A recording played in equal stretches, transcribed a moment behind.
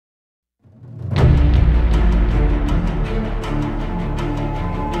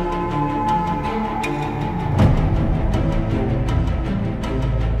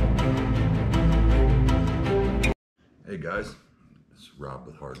guys, it's Rob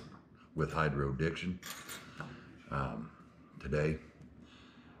with Hydro Addiction.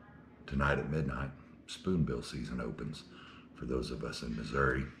 Tonight at midnight, Spoonbill season opens for those of us in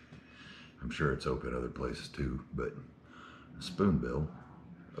Missouri. I'm sure it's open other places too, but Spoonbill,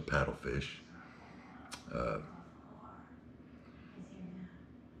 a paddlefish,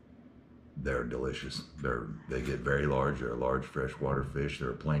 they're delicious. They get very large. They're a large freshwater fish. They're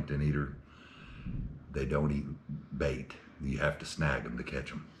a plankton eater. They don't eat bait. You have to snag them to catch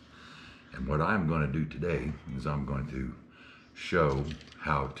them. And what I'm going to do today is I'm going to show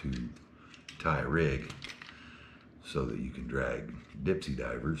how to tie a rig so that you can drag Dipsey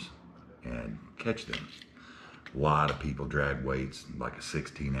divers and catch them. A lot of people drag weights, like a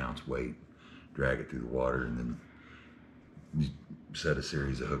 16-ounce weight, drag it through the water, and then you set a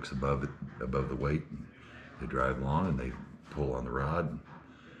series of hooks above the weight. They drive along and they pull on the rod.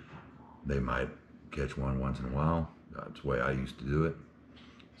 They might catch one once in a while. That's the way I used to do it.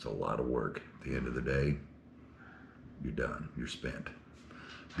 It's a lot of work. At the end of the day, you're done. You're spent.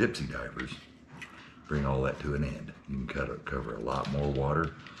 Dipsey divers bring all that to an end. You can cover a lot more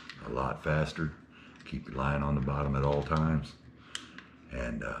water, a lot faster, keep your line on the bottom at all times,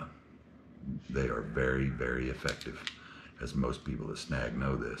 and they are very, very effective, as most people that snag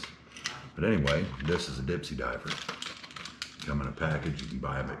know this. But anyway, this is a Dipsey diver. Come in a package. You can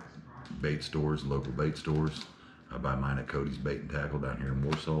buy them at bait stores, local bait stores. I buy mine at Cody's Bait and Tackle down here in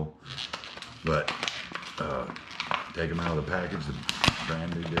Warsaw. But take them out of the package, the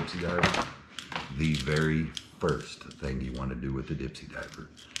brand new Dipsey diver. The very first thing you want to do with the Dipsey diver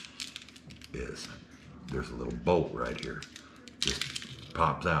is there's a little bolt right here. This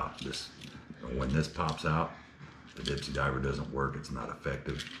pops out. When this pops out, the Dipsey diver doesn't work. It's not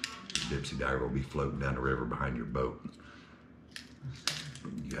effective. The Dipsey diver will be floating down the river behind your boat.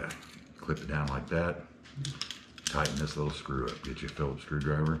 You gotta clip it down like that. Tighten this little screw up. Get you a Phillips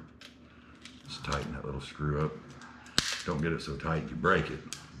screwdriver. Just tighten that little screw up. Don't get it so tight you break it,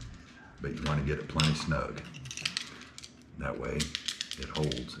 but you want to get it plenty snug. That way it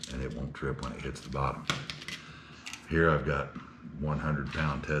holds and it won't trip when it hits the bottom. Here I've got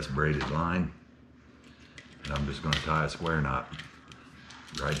 100-pound test braided line, and I'm just going to tie a square knot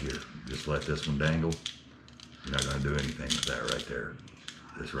right here. Just let this one dangle. You're not going to do anything with that right there.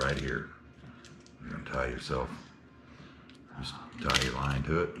 This right here, you're going to tie yourself. Just tie your line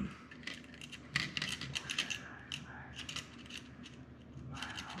to it.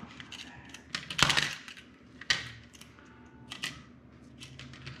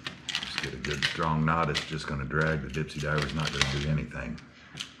 Just get a good strong knot. It's just going to drag. The Dipsey diver's not going to do anything.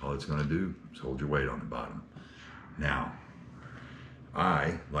 All it's going to do is hold your weight on the bottom. Now,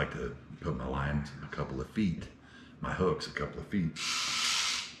 I like to put my lines a couple of feet, my hooks a couple of feet,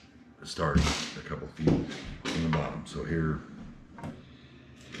 starting a couple of feet from the bottom. So here,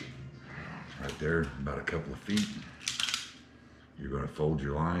 right there, about a couple of feet, you're going to fold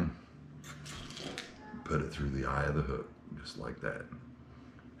your line, put it through the eye of the hook, just like that,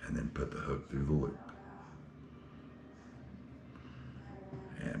 and then put the hook through the loop.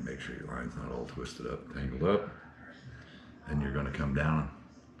 And make sure your line's not all twisted up, tangled up. Then you're going to come down,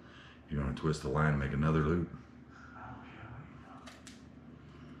 you're going to twist the line and make another loop.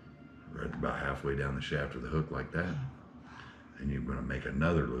 Right about halfway down the shaft of the hook like that. Then you're going to make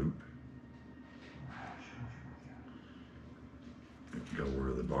another loop. Go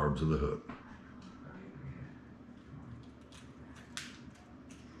where the barbs of the hook.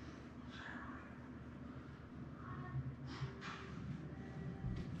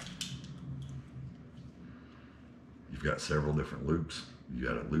 You've got several different loops. You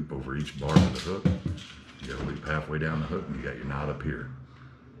got a loop over each barb of the hook. You got a loop halfway down the hook, and you got your knot up here.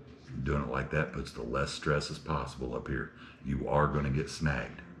 Doing it like that puts the less stress as possible up here. You are going to get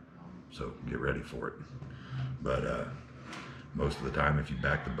snagged, so get ready for it. But most of the time, if you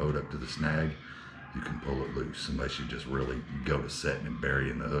back the boat up to the snag, you can pull it loose, unless you just really go to setting and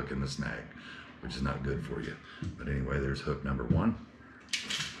burying the hook in the snag, which is not good for you. But anyway, there's hook number one.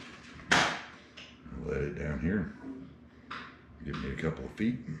 I'll let it down here. Give me a couple of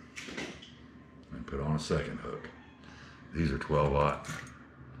feet and put on a second hook. These are 12-aught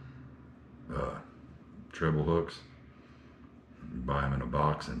treble hooks. You buy them in a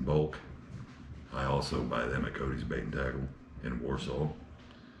box in bulk. I also buy them at Cody's Bait and Tackle in Warsaw.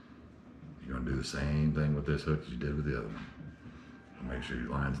 You're going to do the same thing with this hook as you did with the other one. Make sure your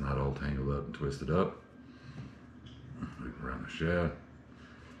line's not all tangled up and twisted up. Loop around the shaft,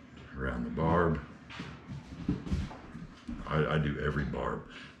 around the barb. I do every barb.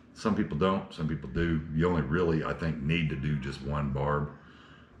 Some people don't, some people do. You only really, I think, need to do just one barb.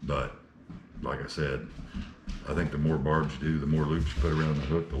 But like I said, I think the more barbs you do, the more loops you put around the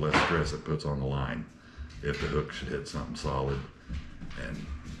hook, the less stress it puts on the line. If the hook should hit something solid, and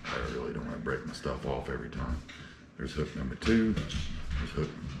I really don't want to break my stuff off every time. There's hook number 2. There's hook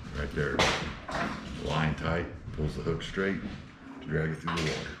right there. Line tight, pulls the hook straight to drag it through the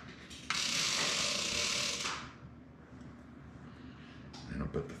water. And I'll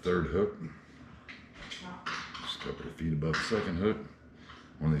put the 3rd hook just a couple of feet above the 2nd hook.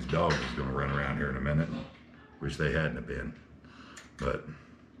 One of these dogs is going to run around here in a minute. Wish they hadn't have been, but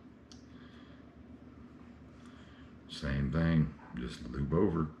same thing, just loop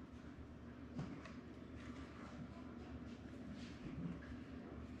over.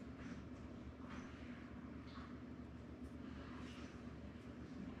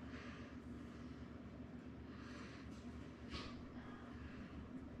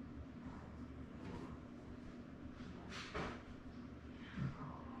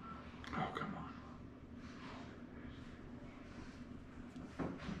 Oh, come on.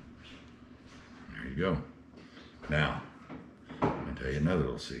 There you go. Now, I'm going to tell you another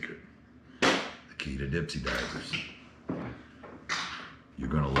little secret. The key to Dipsey divers. You're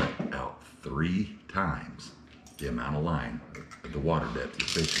going to let out 3 times the amount of line of the water depth you're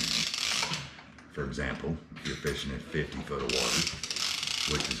fishing in. For example, if you're fishing at 50 foot of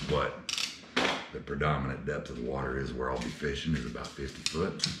water, which is what the predominant depth of the water is where I'll be fishing, is about 50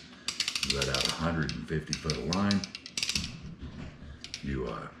 foot. You let out 150 foot of line. You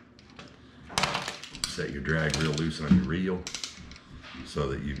set your drag real loose on your reel so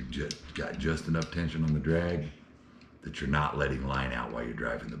that you've got just enough tension on the drag that you're not letting line out while you're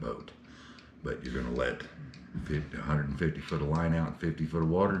driving the boat. But you're going to let 150 foot of line out in 50 foot of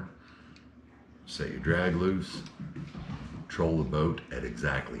water. Set your drag loose. Troll the boat at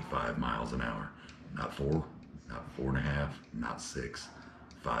exactly 5 miles an hour. Not 4, not 4.5, not 6.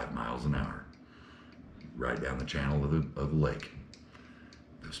 5 miles an hour. Right down the channel of the lake.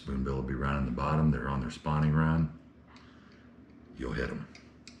 The spoonbill will be running the bottom. They're on their spawning run. You'll hit them.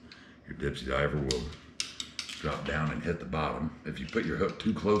 Your Dipsey diver will drop down and hit the bottom. If you put your hook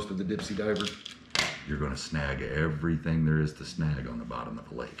too close to the Dipsey diver, you're going to snag everything there is to snag on the bottom of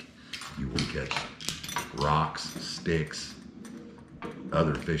the lake. You will catch rocks, sticks,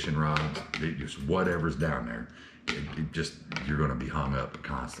 other fishing rods, just whatever's down there. You're going to be hung up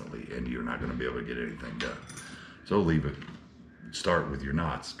constantly, and you're not going to be able to get anything done. So leave it. Start with your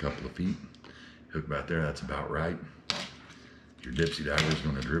knots, a couple of feet. Hook about there, that's about right. Your Dipsey diver is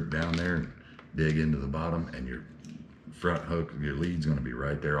going to drip down there and dig into the bottom, and your front hook, your lead's going to be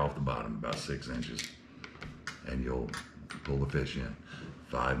right there off the bottom, about 6 inches. And you'll pull the fish in.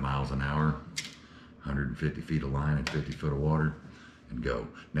 5 miles an hour, 150 feet of line and 50 foot of water, and go.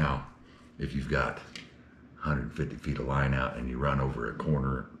 Now, if you've got 150 feet of line out and you run over a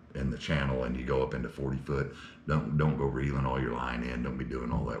corner in the channel and you go up into 40 foot, don't go reeling all your line in. Don't be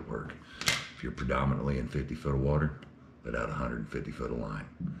doing all that work. If you're predominantly in 50 foot of water, let out 150 foot of line.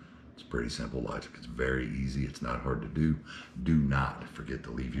 It's pretty simple logic. It's very easy. It's not hard to do. Do not forget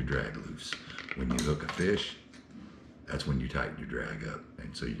to leave your drag loose. When you hook a fish, that's when you tighten your drag up,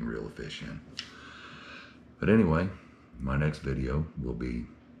 and so you can reel the fish in. But anyway, my next video will be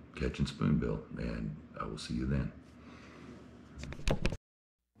catching spoonbill, and I will see you then.